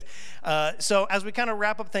So as we kind of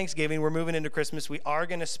wrap up Thanksgiving, we're moving into Christmas. We are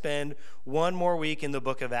going to spend one more week in the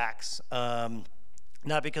book of Acts.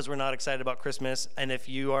 Not because we're not excited about Christmas, and if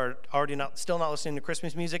you are already still not listening to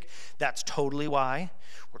Christmas music, that's totally why.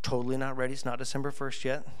 We're totally not ready. It's not December 1st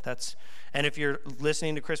yet. And if you're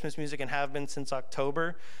listening to Christmas music and have been since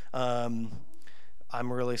October, I'm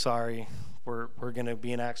really sorry. We're going to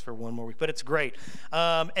be in Acts for one more week, but it's great.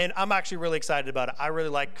 And I'm actually really excited about it. I really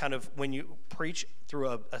like kind of when you preach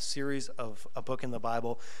through a series of a book in the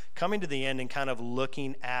Bible, coming to the end and kind of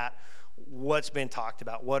looking at what's been talked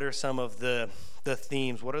about. What are some of the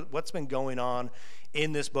themes? What's been going on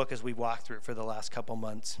in this book as we've walked through it for the last couple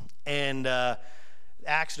months? And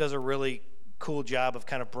Acts does a really cool job of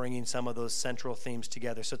kind of bringing some of those central themes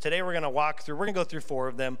together. So today we're going to go through 4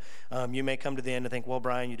 of them. You may come to the end and think, well,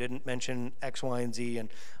 Brian, you didn't mention X, Y, and Z. And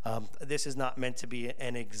this is not meant to be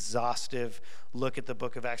an exhaustive look at the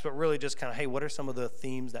book of Acts, but really just kind of, hey, what are some of the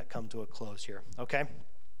themes that come to a close here? Okay.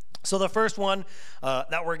 So the first one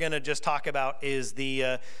that we're going to just talk about is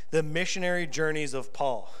the missionary journeys of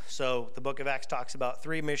Paul. So the book of Acts talks about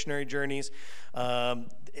 3 missionary journeys.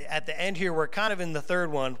 At the end here, we're kind of in the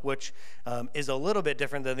third one, which is a little bit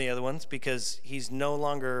different than the other ones because he's no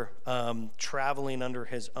longer traveling under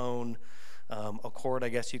his own accord, I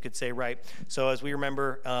guess you could say, right? So as we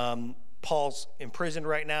remember, Paul's imprisoned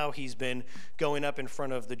right now. He's been going up in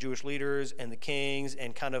front of the Jewish leaders and the kings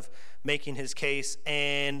and kind of making his case.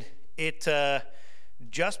 And it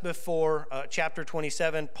just before chapter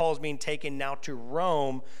 27, Paul's being taken now to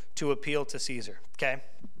Rome to appeal to Caesar, okay?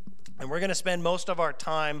 And we're going to spend most of our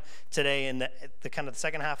time today in the kind of the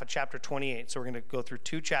second half of chapter 28. So we're going to go through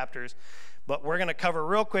 2 chapters. But we're going to cover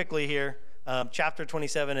real quickly here chapter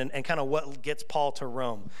 27 and kind of what gets Paul to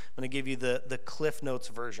Rome. I'm going to give you the Cliff Notes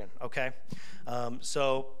version, okay?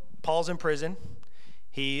 So Paul's in prison.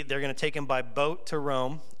 They're going to take him by boat to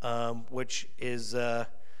Rome, which is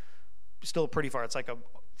still pretty far. It's like a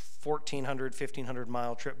 1,400,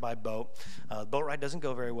 1,500-mile trip by boat. The boat ride doesn't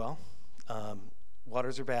go very well.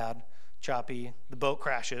 Waters are bad, choppy. The boat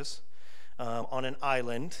crashes on an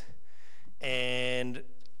island, and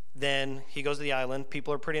then he goes to the island.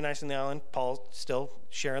 People are pretty nice on the island. Paul's still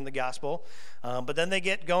sharing the gospel. But then they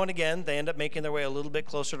get going again. They end up making their way a little bit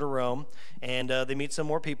closer to Rome, and they meet some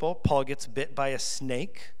more people. Paul gets bit by a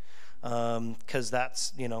snake because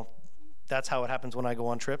that's how it happens when I go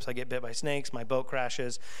on trips. I get bit by snakes. My boat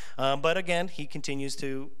crashes. But again, he continues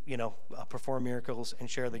to, perform miracles and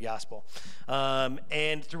share the gospel.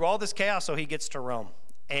 And through all this chaos, so he gets to Rome.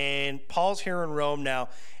 And Paul's here in Rome now,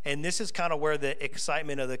 and this is kind of where the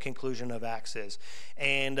excitement of the conclusion of Acts is.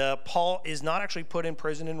 And Paul is not actually put in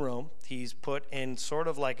prison in Rome. He's put in sort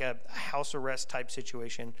of like a house arrest type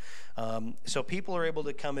situation. So people are able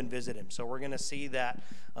to come and visit him. So we're going to see that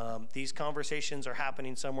these conversations are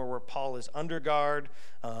happening somewhere where Paul is under guard,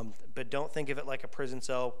 but don't think of it like a prison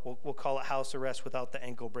cell. We'll call it house arrest without the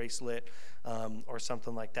ankle bracelet or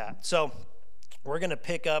something like that. So we're going to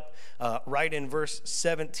pick up right in verse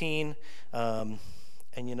 17. And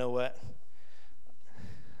you know what?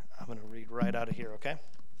 I'm going to read right out of here, okay?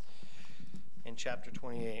 In chapter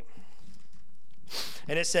 28.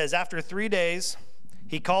 And it says, after 3 days,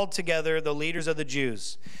 he called together the leaders of the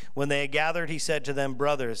Jews. When they had gathered, he said to them,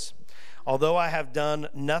 brothers, although I have done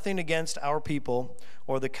nothing against our people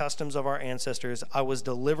or the customs of our ancestors, I was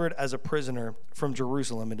delivered as a prisoner from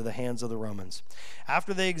Jerusalem into the hands of the Romans.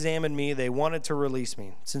 After they examined me, they wanted to release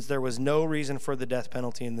me, since there was no reason for the death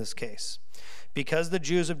penalty in this case. Because the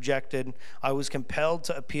Jews objected, I was compelled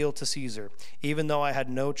to appeal to Caesar, even though I had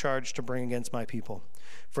no charge to bring against my people.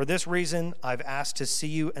 For this reason, I've asked to see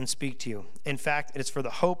you and speak to you. In fact, it is for the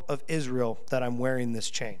hope of Israel that I'm wearing this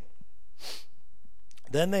chain.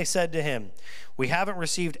 Then they said to him, we haven't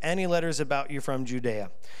received any letters about you from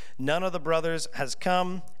Judea. None of the brothers has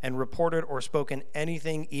come and reported or spoken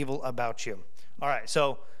anything evil about you. All right,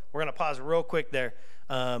 so we're going to pause real quick there.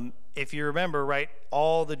 If you remember, right,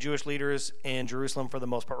 all the Jewish leaders in Jerusalem, for the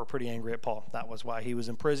most part, were pretty angry at Paul. That was why he was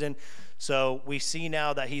in prison. So we see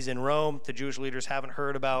now that he's in Rome. The Jewish leaders haven't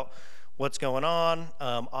heard about what's going on.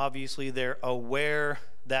 Obviously, they're aware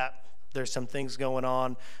that there's some things going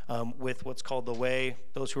on with what's called the Way,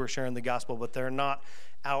 those who are sharing the gospel, but they're not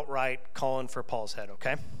outright calling for Paul's head,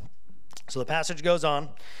 okay? So the passage goes on,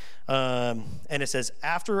 and it says,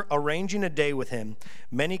 after arranging a day with him,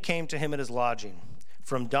 many came to him at his lodging.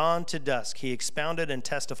 From dawn to dusk, he expounded and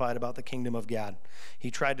testified about the kingdom of God. He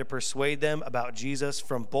tried to persuade them about Jesus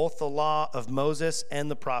from both the law of Moses and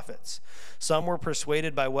the prophets. Some were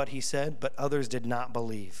persuaded by what he said, but others did not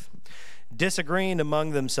believe. Disagreeing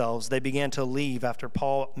among themselves, they began to leave after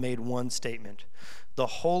Paul made one statement. The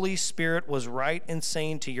Holy Spirit was right in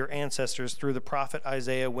saying to your ancestors through the prophet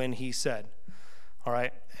Isaiah when he said, all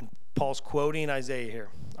right, and Paul's quoting Isaiah here,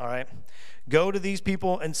 all right, go to these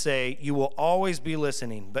people and say, you will always be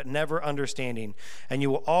listening, but never understanding, and you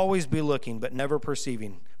will always be looking, but never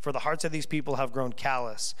perceiving. For the hearts of these people have grown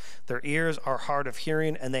callous. Their ears are hard of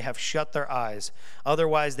hearing, and they have shut their eyes.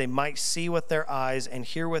 Otherwise, they might see with their eyes and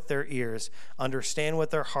hear with their ears, understand with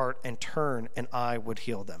their heart, and turn, and I would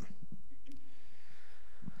heal them.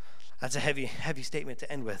 That's a heavy statement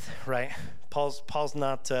to end with, right? Paul's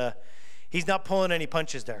not he's not pulling any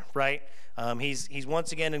punches there, right? He's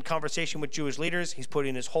once again in conversation with Jewish leaders. He's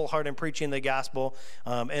putting his whole heart in preaching the gospel,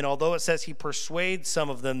 and although it says he persuades some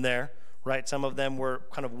of them there, right? Some of them were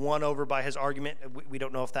kind of won over by his argument. We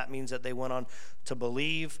don't know if that means that they went on to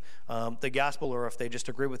believe the gospel or if they just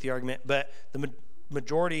agree with the argument. But the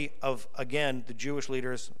majority of, again, the Jewish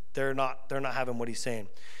leaders, they're not having what he's saying.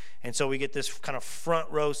 And so we get this kind of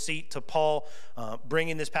front row seat to Paul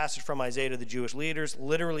bringing this passage from Isaiah to the Jewish leaders,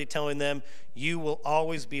 literally telling them, you will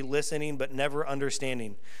always be listening but never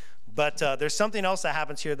understanding. But there's something else that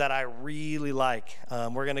happens here that I really like.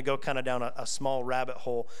 We're going to go kind of down a small rabbit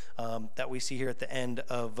hole that we see here at the end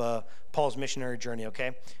of Paul's missionary journey,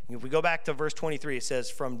 okay? If we go back to verse 23, it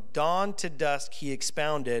says, from dawn to dusk he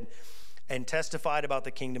expounded and testified about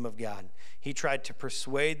the kingdom of God. He tried to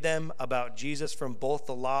persuade them about Jesus from both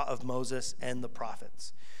the law of Moses and the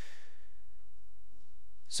prophets.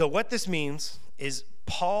 So what this means is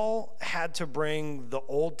Paul had to bring the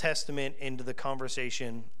Old Testament into the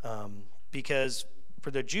conversation because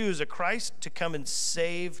for the Jews, a Christ to come and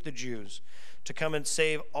save the Jews, to come and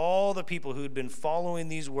save all the people who had been following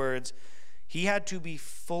these words, he had to be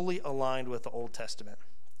fully aligned with the Old Testament,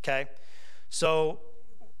 okay? So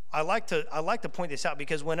I like to point this out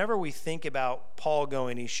because whenever we think about Paul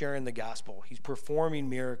going, he's sharing the gospel, he's performing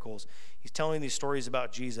miracles, he's telling these stories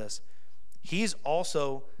about Jesus, he's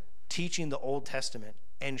also teaching the Old Testament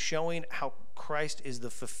and showing how Christ is the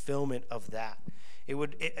fulfillment of that.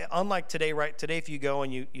 Unlike today, right? Today, if you go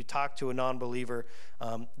and you talk to a non-believer,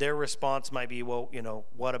 their response might be, well,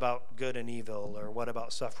 what about good and evil, or what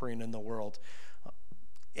about suffering in the world?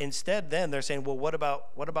 Instead, then they're saying, well, what about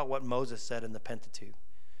what Moses said in the Pentateuch?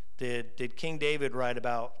 Did King David write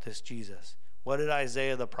about this Jesus? What did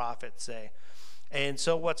Isaiah the prophet say? And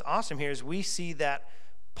so what's awesome here is we see that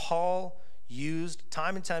Paul used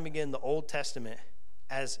time and time again the Old Testament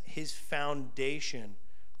as his foundation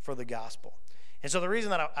for the gospel. And so the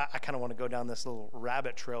reason that I kind of want to go down this little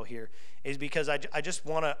rabbit trail here is because I just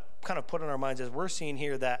want to kind of put in our minds, as we're seeing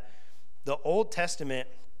here, that the Old Testament,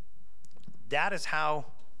 that is how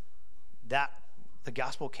the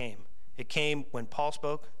gospel came. It came when Paul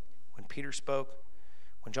spoke, when Peter spoke,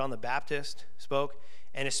 when John the Baptist spoke,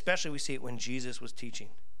 and especially we see it when Jesus was teaching.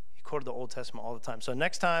 He quoted the Old Testament all the time. So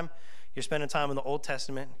next time you're spending time in the Old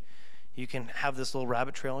Testament, you can have this little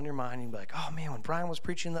rabbit trail in your mind and be like, oh man, when Brian was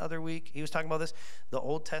preaching the other week, he was talking about this. The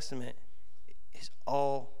Old Testament is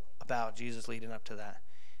all about Jesus leading up to that.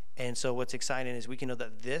 And so what's exciting is we can know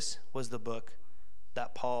that this was the book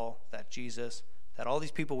that Paul, that Jesus, that all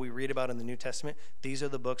these people we read about in the New Testament, these are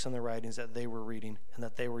the books and the writings that they were reading and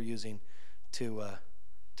that they were using to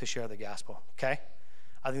share the gospel, okay?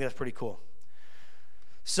 I think that's pretty cool.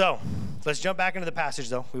 So let's jump back into the passage,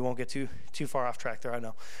 though. We won't get too far off track there, I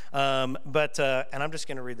know. And I'm just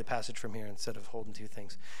going to read the passage from here instead of holding two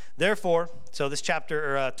things. Therefore, so this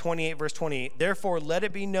chapter 28, verse 28, therefore let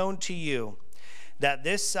it be known to you that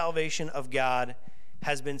this salvation of God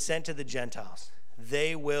has been sent to the Gentiles.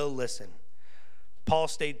 They will listen. Paul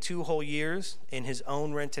stayed 2 whole years in his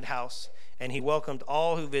own rented house, and he welcomed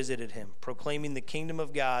all who visited him, proclaiming the kingdom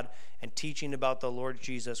of God and teaching about the Lord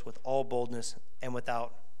Jesus with all boldness and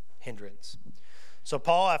without hindrance. So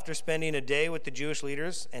Paul, after spending a day with the Jewish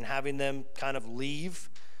leaders and having them kind of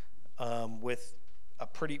leave with a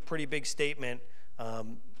pretty big statement,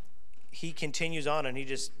 he continues on and he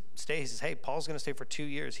just stays. He says, hey, Paul's going to stay for 2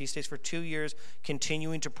 years. He stays for 2 years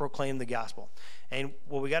continuing to proclaim the gospel. And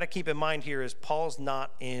what we got to keep in mind here is Paul's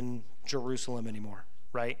not in Jerusalem anymore,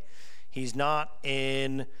 right? He's not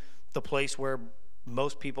in the place where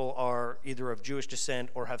most people are either of Jewish descent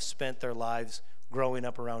or have spent their lives growing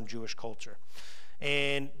up around Jewish culture.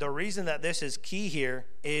 And the reason that this is key here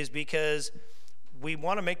is because we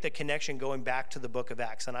want to make the connection going back to the book of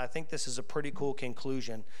Acts. And I think this is a pretty cool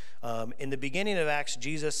conclusion. In the beginning of Acts,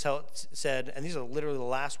 Jesus said, and these are literally the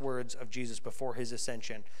last words of Jesus before his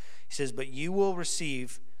ascension. He says, but you will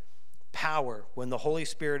receive power when the Holy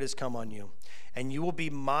Spirit has come on you, and you will be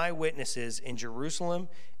my witnesses in Jerusalem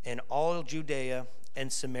and all Judea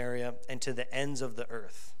and Samaria and to the ends of the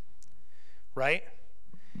earth. Right?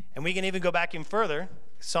 And we can even go back even further.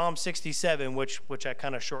 Psalm 67, which I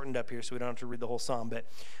kind of shortened up here so we don't have to read the whole psalm, but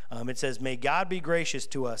it says, "May God be gracious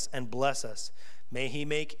to us and bless us. May he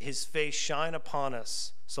make his face shine upon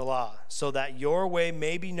us, Salah, so that your way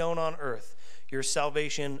may be known on earth, your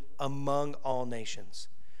salvation among all nations.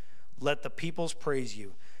 Let the peoples praise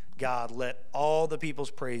you. God, let all the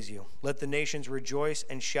peoples praise you. Let the nations rejoice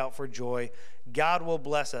and shout for joy. God will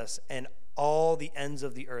bless us, and all the ends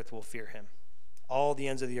of the earth will fear him." All the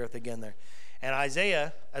ends of the earth again there. And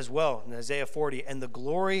Isaiah as well, in Isaiah 40, "And the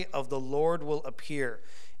glory of the Lord will appear,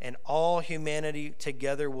 and all humanity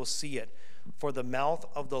together will see it, for the mouth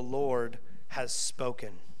of the Lord has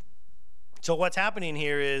spoken." So what's happening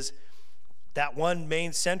here is that one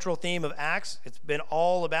main central theme of Acts, it's been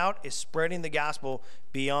all about, is spreading the gospel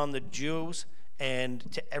beyond the Jews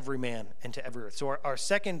and to every man and to every earth. So our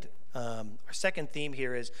second theme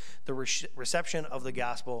here is the reception of the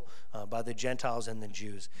gospel by the Gentiles and the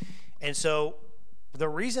Jews. And so the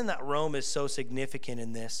reason that Rome is so significant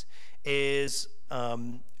in this is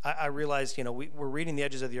I realized, we're reading the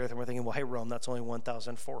edges of the earth and we're thinking, well, hey, Rome, that's only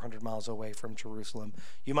 1,400 miles away from Jerusalem.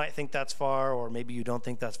 You might think that's far, or maybe you don't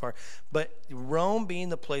think that's far. But Rome being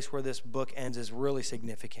the place where this book ends is really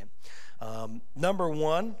significant. Number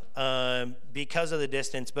one, because of the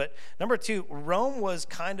distance. But number two, Rome was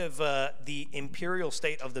kind of the imperial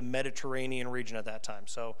state of the Mediterranean region at that time.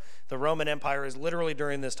 So the Roman Empire is literally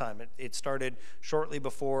during this time. It started shortly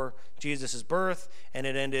before Jesus' birth, and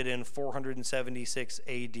it ended in 476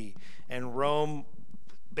 AD. And Rome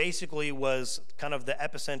basically was kind of the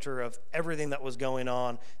epicenter of everything that was going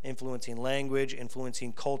on, influencing language,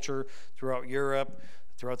 influencing culture throughout Europe,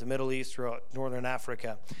 throughout the Middle East, throughout Northern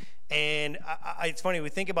Africa. And it's funny, we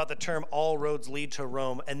think about the term "all roads lead to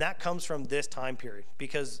Rome," and that comes from this time period,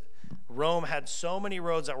 because Rome had so many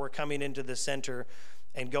roads that were coming into the center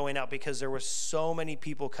and going out, because there were so many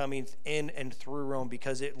people coming in and through Rome,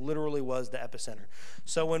 because it literally was the epicenter.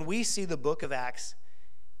 So when we see the book of Acts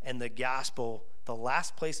and the gospel, the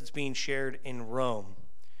last place it's being shared in Rome,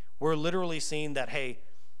 we're literally seeing that, hey,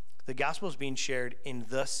 the gospel is being shared in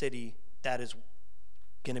the city that is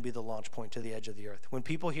going to be the launch point to the edge of the earth. When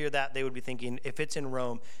people hear that, they would be thinking, if it's in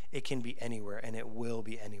Rome, it can be anywhere, and it will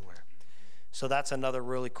be anywhere. So that's another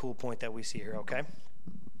really cool point that we see here, okay?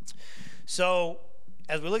 So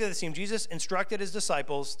as we look at this theme, Jesus instructed his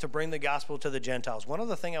disciples to bring the gospel to the Gentiles. One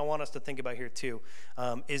other thing I want us to think about here too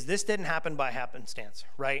is this didn't happen by happenstance,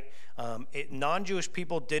 right? Non-Jewish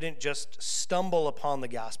people didn't just stumble upon the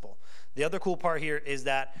gospel. The other cool part here is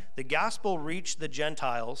that the gospel reached the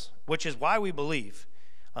Gentiles, which is why we believe.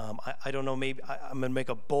 I don't know, maybe I'm going to make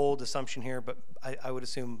a bold assumption here, but I would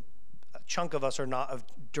assume a chunk of us are not of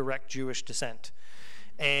direct Jewish descent.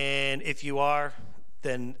 And if you are,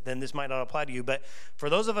 then this might not apply to you. But for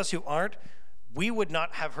those of us who aren't, we would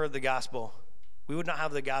not have heard the gospel. We would not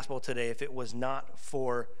have the gospel today if it was not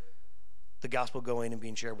for the gospel going and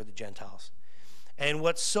being shared with the Gentiles. And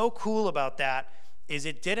what's so cool about that is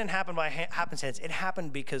it didn't happen by happenstance. It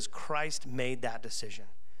happened because Christ made that decision.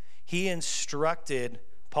 He instructed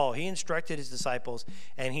Paul, he instructed his disciples,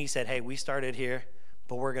 and he said, hey, we started here,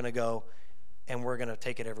 but we're going to go and we're going to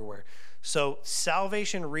take it everywhere. So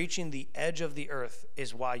salvation reaching the edge of the earth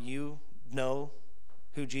is why you know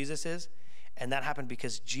who Jesus is, and that happened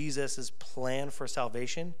because Jesus' plan for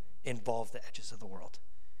salvation involved the edges of the world,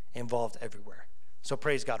 involved everywhere. So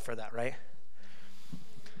praise God for that, right?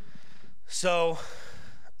 So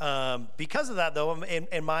because of that, though,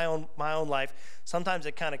 in my own life, sometimes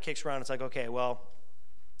it kind of kicks around. It's like, okay, well,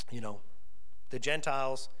 the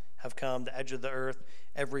Gentiles have come, the edge of the earth,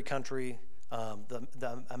 every country,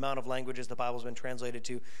 the amount of languages the Bible's been translated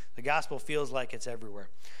to, the gospel feels like it's everywhere.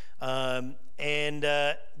 And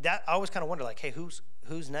that I always kind of wonder, like, hey,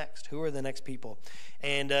 who's next? Who are the next people?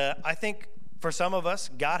 And I think for some of us,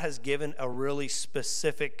 God has given a really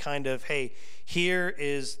specific kind of, hey, here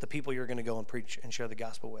is the people you're going to go and preach and share the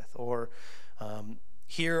gospel with, or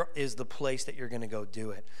here is the place that you're going to go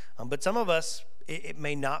do it. But some of us, it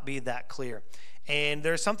may not be that clear. And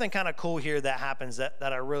there's something kind of cool here that happens that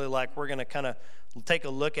I really like. We're going to kind of take a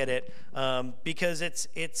look at it because it's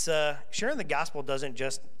sharing the gospel doesn't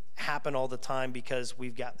just happen all the time because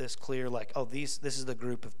we've got this clear, like, oh, this is the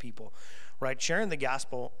group of people, right? Sharing the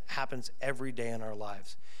gospel happens every day in our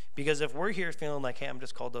lives. Because if we're here feeling like, hey, I'm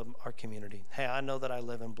just called to our community. Hey, I know that I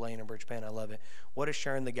live in Blaine and Bridgepan. I love it. What does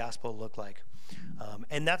sharing the gospel look like?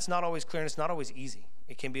 And that's not always clear, and it's not always easy.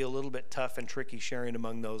 It can be a little bit tough and tricky sharing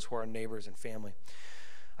among those who are neighbors and family.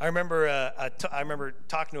 I remember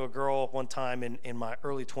talking to a girl one time in my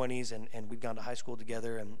early 20s, and we'd gone to high school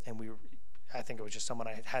together, and I think it was just someone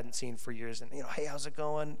I hadn't seen for years. And, hey, how's it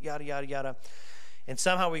going? Yada, yada, yada. And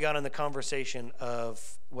somehow we got in the conversation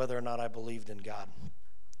of whether or not I believed in God.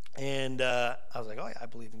 And I was like, oh yeah, I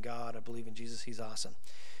believe in God. I believe in Jesus. He's awesome.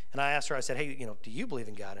 And I asked her, I said, hey, do you believe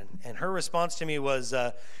in God? And her response to me was,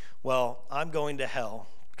 well, I'm going to hell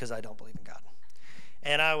because I don't believe in God.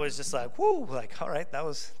 And I was just like, whoo, like, all right, that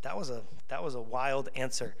was a wild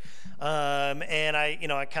answer. And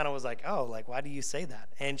I kind of was like, oh, like, why do you say that?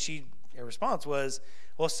 And her response was,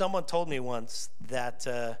 well, someone told me once that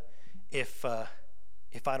if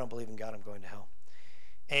I don't believe in God, I'm going to hell.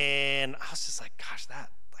 And I was just like, gosh,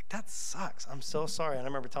 that sucks. I'm so sorry. And I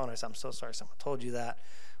remember telling her, I said, I'm so sorry someone told you that.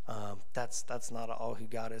 That's not all who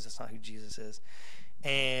God is. That's not who Jesus is.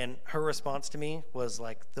 And her response to me was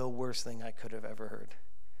like the worst thing I could have ever heard.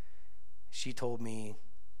 She told me,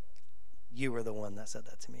 you were the one that said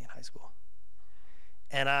that to me in high school.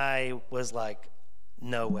 And I was like,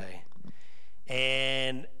 no way.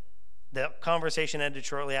 And the conversation ended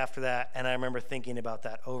shortly after that, and I remember thinking about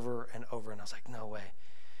that over and over, and I was like, no way.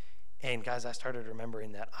 And guys, I started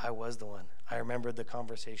remembering that I was the one. I remembered the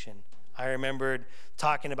conversation. I remembered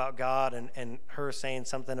talking about God and her saying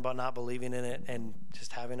something about not believing in it and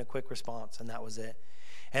just having a quick response, and that was it.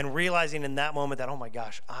 And realizing in that moment that, oh my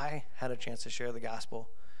gosh, I had a chance to share the gospel,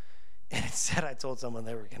 and instead I told someone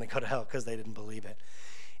they were going to go to hell because they didn't believe it.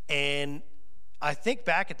 And I think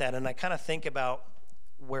back at that, and I kind of think about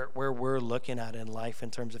where we're looking at in life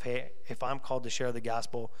in terms of, hey, if I'm called to share the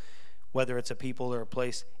gospel, whether it's a people or a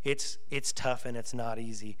place, it's tough and it's not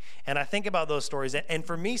easy. And I think about those stories, and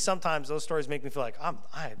for me, sometimes those stories make me feel like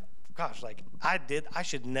I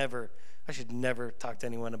should never talk to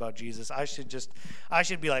anyone about Jesus. I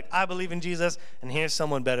should be like, I believe in Jesus, and here's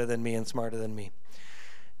someone better than me and smarter than me.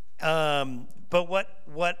 But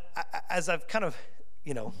what as I've kind of,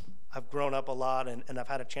 I've grown up a lot, and I've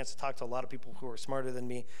had a chance to talk to a lot of people who are smarter than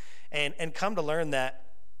me, and come to learn that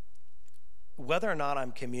whether or not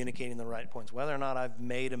I'm communicating the right points, whether or not I've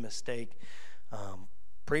made a mistake,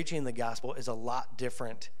 preaching the gospel is a lot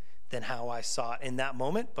different than how I saw it in that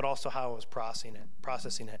moment, but also how I was processing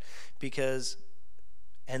it. Because,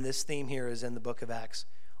 and this theme here is in the book of Acts,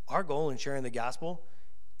 our goal in sharing the gospel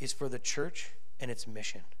is for the church and its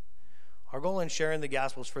mission. Our goal in sharing the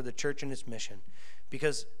gospel is for the church and its mission.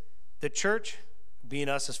 Because the church, being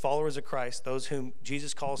us as followers of Christ, those whom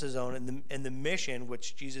Jesus calls his own, and the mission,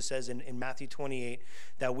 which Jesus says in Matthew 28,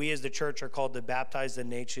 that we as the church are called to baptize the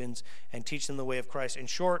nations and teach them the way of Christ. In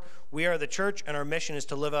short, we are the church, and our mission is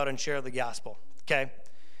to live out and share the gospel, okay?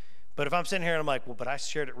 But if I'm sitting here and I'm like, well, but I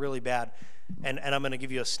shared it really bad, and I'm going to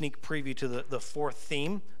give you a sneak preview to the fourth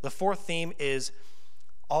theme. The fourth theme is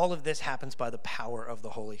all of this happens by the power of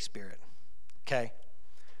the Holy Spirit, okay?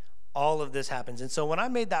 All of this happens. And so when I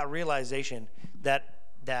made that realization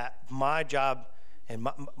that my job and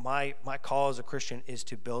my call as a Christian is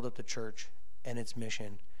to build up the church and its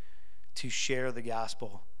mission, to share the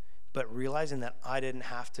gospel, but realizing that I didn't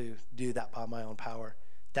have to do that by my own power,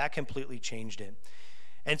 that completely changed it.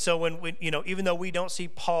 And so when even though we don't see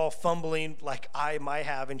Paul fumbling like I might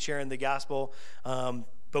have in sharing the gospel,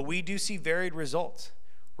 but we do see varied results.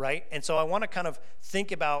 Right? And so I want to kind of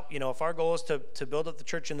think about, if our goal is to build up the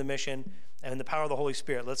church and the mission and the power of the Holy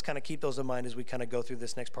Spirit, let's kind of keep those in mind as we kind of go through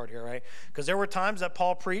this next part here, right? Because there were times that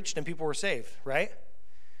Paul preached and people were saved, right?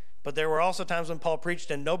 But there were also times when Paul preached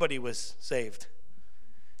and nobody was saved.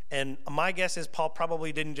 And my guess is Paul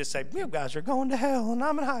probably didn't just say, you guys are going to hell and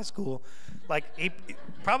I'm in high school. Like, he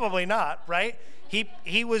probably not, right?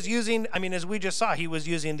 He was using, as we just saw, he was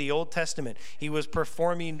using the Old Testament. He was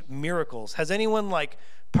performing miracles. Has anyone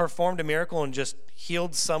performed a miracle and just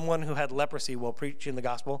healed someone who had leprosy while preaching the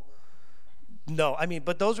gospel? No,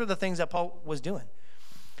 but those are the things that Paul was doing.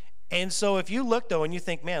 And so if you look though and you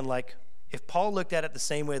think, man, if Paul looked at it the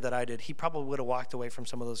same way that I did, he probably would have walked away from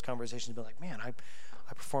some of those conversations and been like, man, I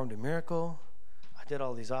performed a miracle. I did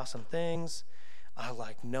all these awesome things. I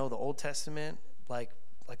know the Old Testament like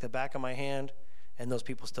the back of my hand, and those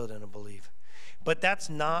people still didn't believe. But that's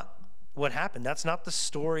not what happened. That's not the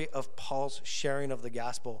story of Paul's sharing of the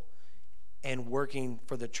gospel and working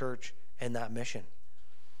for the church and that mission,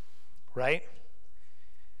 right?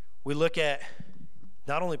 We look at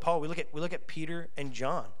not only Paul, we look at Peter and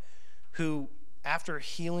John, who, after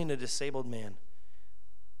healing a disabled man,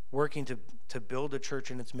 working to build a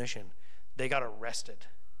church and its mission, they got arrested.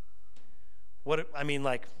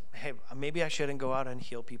 Hey, maybe I shouldn't go out and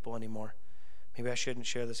heal people anymore. Maybe I shouldn't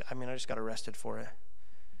share this. I just got arrested for it.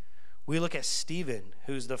 We look at Stephen,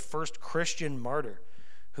 who's the first Christian martyr,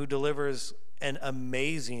 who delivers an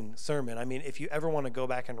amazing sermon. If you ever want to go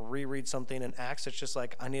back and reread something in Acts, it's just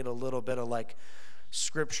I need a little bit of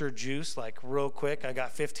scripture juice, real quick. I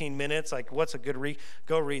got 15 minutes. What's a good read?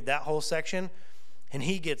 Go read that whole section. And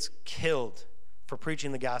he gets killed for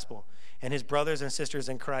preaching the gospel. And his brothers and sisters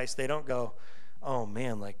in Christ, they don't go, oh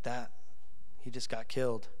man, like that, he just got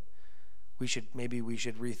killed. Maybe we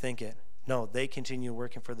should rethink it. No, they continue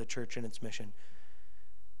working for the church and its mission.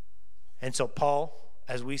 And so Paul,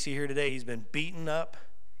 as we see here today, he's been beaten up.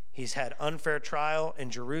 He's had unfair trial in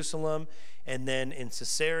Jerusalem and then in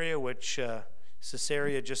Caesarea, which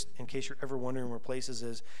Caesarea, just in case you're ever wondering where places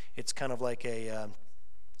is, it's kind of like a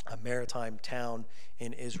maritime town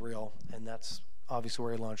in Israel, and that's obviously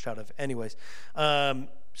where he launched out of. Anyways,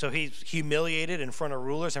 so he's humiliated in front of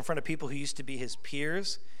rulers, in front of people who used to be his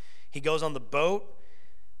peers. He goes on the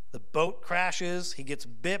boat crashes, he gets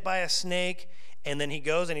bit by a snake, and then he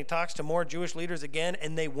goes and he talks to more Jewish leaders again,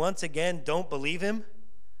 and they once again don't believe him.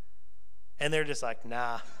 And they're just like,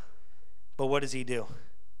 nah. But what does he do?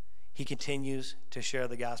 He continues to share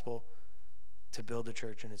the gospel to build the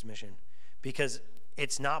church and his mission, because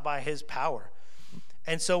it's not by his power.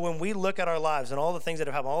 And so when we look at our lives and all the things that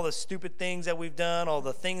have happened, all the stupid things that we've done, all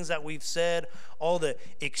the things that we've said, all the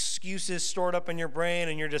excuses stored up in your brain,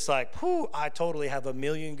 and you're just like, whew, I totally have a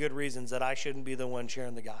million good reasons that I shouldn't be the one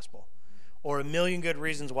sharing the gospel. Or a million good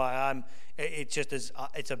reasons why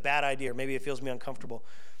it's a bad idea, or maybe it feels me uncomfortable.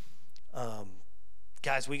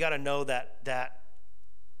 Guys, we got to know that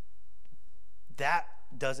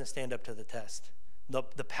doesn't stand up to the test.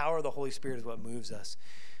 The power of the Holy Spirit is what moves us.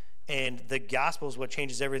 And the gospel is what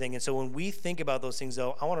changes everything. And so when we think about those things,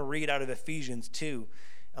 though, I want to read out of Ephesians 2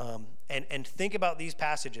 and think about these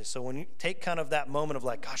passages. So when you take kind of that moment of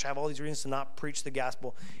like, gosh, I have all these reasons to not preach the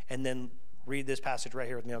gospel, and then read this passage right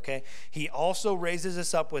here with me, okay? He also raises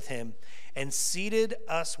us up with him and seated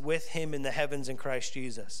us with him in the heavens in Christ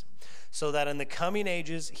Jesus, so that in the coming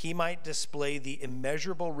ages he might display the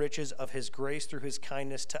immeasurable riches of his grace through his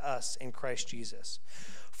kindness to us in Christ Jesus.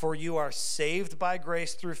 For you are saved by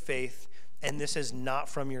grace through faith, and this is not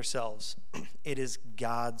from yourselves. It is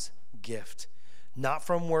God's gift, not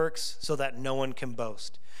from works, so that no one can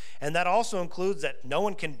boast. And that also includes that no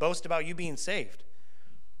one can boast about you being saved,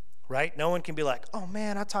 right? No one can be like, oh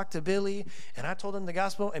man, I talked to Billy, and I told him the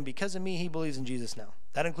gospel, and because of me, he believes in Jesus now.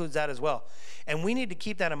 That includes that as well. And we need to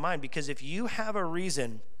keep that in mind, because if you have a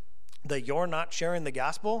reason that you're not sharing the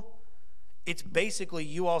gospel, it's basically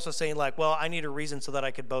you also saying like, well, I need a reason so that I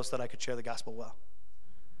could boast that I could share the gospel well.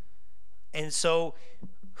 And so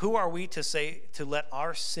who are we to say, to let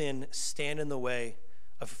our sin stand in the way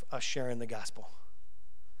of us sharing the gospel?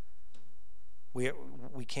 We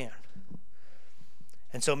can't.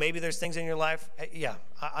 And so maybe there's things in your life. Yeah,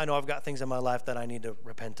 I know I've got things in my life that I need to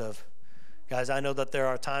repent of. Guys, I know that there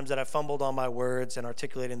are times that I fumbled on my words and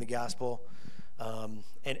articulating the gospel.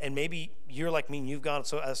 And maybe you're like me and you've gone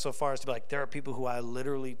so far as to be like, there are people who I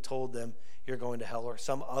literally told them you're going to hell, or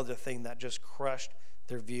some other thing that just crushed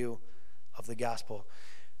their view of the gospel.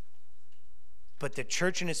 But the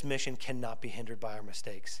church and its mission cannot be hindered by our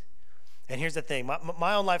mistakes. And here's the thing,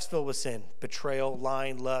 my own life's filled with sin, betrayal,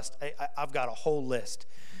 lying, lust. I've got a whole list.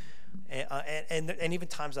 And even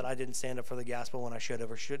times that I didn't stand up for the gospel when I should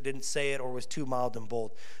have, or didn't say it, or was too mild and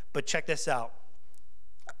bold. But check this out.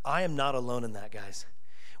 I am not alone in that, guys.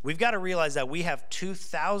 We've got to realize that we have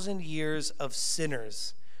 2,000 years of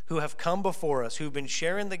sinners who have come before us, who've been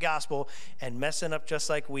sharing the gospel and messing up just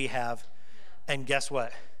like we have. And guess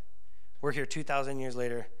what? We're here 2,000 years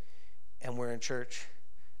later, and we're in church,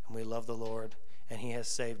 and we love the Lord, and he has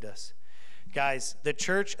saved us. Guys, the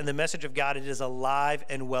church and the message of God, it is alive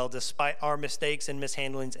and well, despite our mistakes and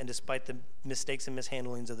mishandlings, and despite the mistakes and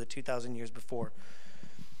mishandlings of the 2,000 years before.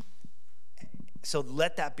 So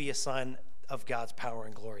let that be a sign of God's power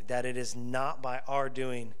and glory, that it is not by our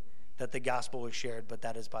doing that the gospel is shared, but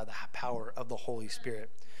that is by the power of the Holy Spirit.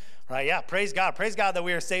 Right? Yeah, praise God. Praise God that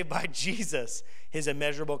we are saved by Jesus, his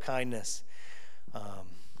immeasurable kindness.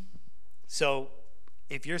 So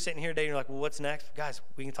if you're sitting here today and you're like, well, what's next? Guys,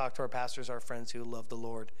 we can talk to our pastors, our friends who love the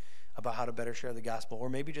Lord, about how to better share the gospel. Or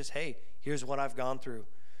maybe just, hey, here's what I've gone through.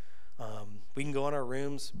 We can go in our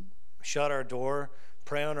rooms, shut our door,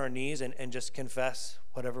 pray on our knees, and just confess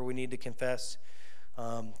whatever we need to confess.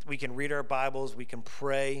 We can read our Bibles, we can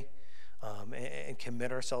pray, and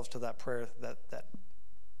commit ourselves to that prayer, that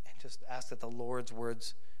and just ask that the Lord's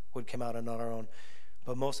words would come out and not our own.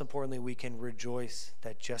 But most importantly, we can rejoice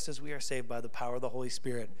that just as we are saved by the power of the Holy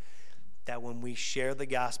Spirit, that when we share the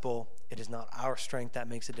gospel, it is not our strength that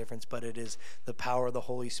makes a difference, but it is the power of the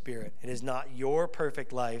Holy Spirit. It is not your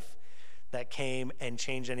perfect life that came and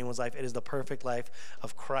changed anyone's life. It is the perfect life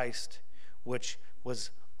of Christ, which was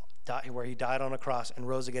where he died on a cross and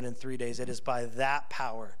rose again in 3 days. It is by that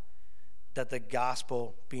power that the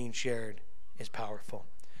gospel being shared is powerful.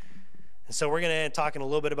 And so we're going to end talking a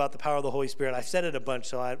little bit about the power of the Holy Spirit. I've said it a bunch,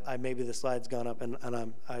 so I maybe the slide's gone up and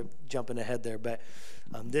I'm jumping ahead there. But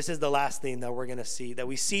this is the last thing that we're going to see, that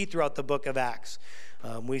we see throughout the book of Acts.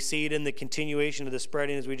 We see it in the continuation of the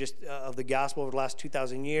spreading of the gospel over the last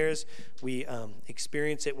 2,000 years. We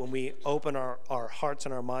experience it when we open our hearts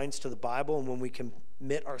and our minds to the Bible and when we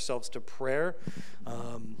commit ourselves to prayer.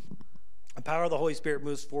 The power of the Holy Spirit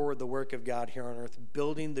moves forward the work of God here on earth,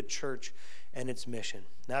 building the church and its mission.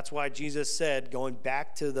 That's why Jesus said, going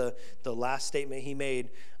back to the last statement he made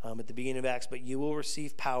at the beginning of Acts, but you will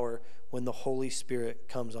receive power when the Holy Spirit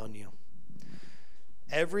comes on you.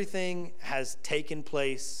 Everything has taken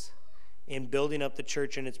place in building up the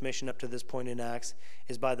church and its mission up to this point in Acts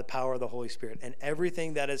is by the power of the Holy Spirit. And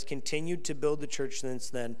everything that has continued to build the church since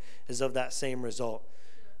then is of that same result.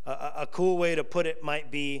 A cool way to put it might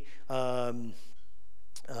be, and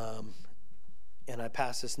I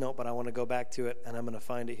passed this note, but I want to go back to it, and I'm going to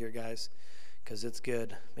find it here, guys, because it's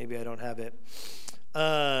good. Maybe I don't have it.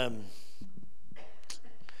 The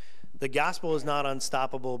gospel is not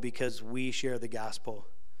unstoppable because we share the gospel.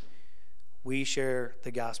 We share the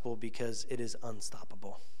gospel because it is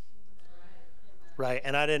unstoppable. Right?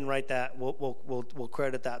 And I didn't write that. We'll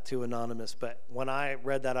credit that to Anonymous. But when I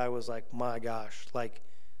read that, I was like, my gosh,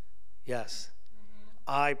 yes,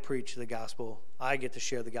 I preach the gospel. I get to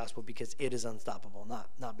share the gospel because it is unstoppable,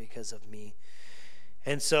 not because of me.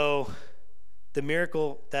 And so the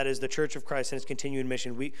miracle that is the Church of Christ and its continuing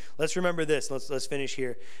mission, let's remember this. Let's finish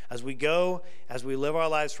here. As we live our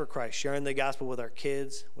lives for Christ, sharing the gospel with our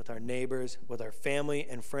kids, with our neighbors, with our family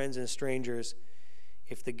and friends and strangers,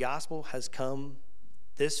 if the gospel has come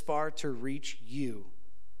this far to reach you,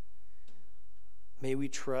 may we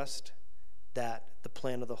trust that the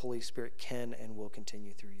plan of the Holy Spirit can and will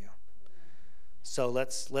continue through you. So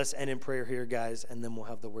let's end in prayer here, guys, and then we'll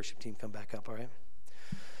have the worship team come back up, all right?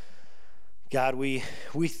 God, we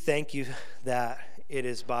thank you that it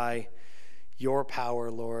is by your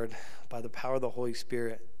power, Lord, by the power of the Holy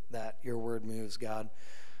Spirit that your word moves, God,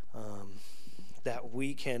 that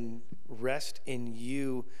we can rest in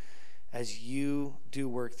you as you do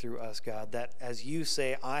work through us, God, that as you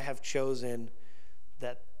say, I have chosen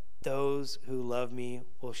that those who love me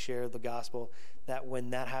will share the gospel, that when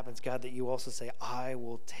that happens, God, that you also say, I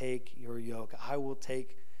will take your yoke. I will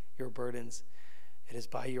take your burdens. It is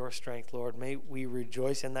by your strength, Lord. May we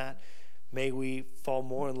rejoice in that. May we fall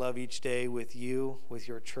more in love each day with you, with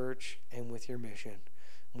your church, and with your mission.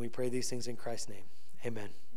 And we pray these things in Christ's name. Amen.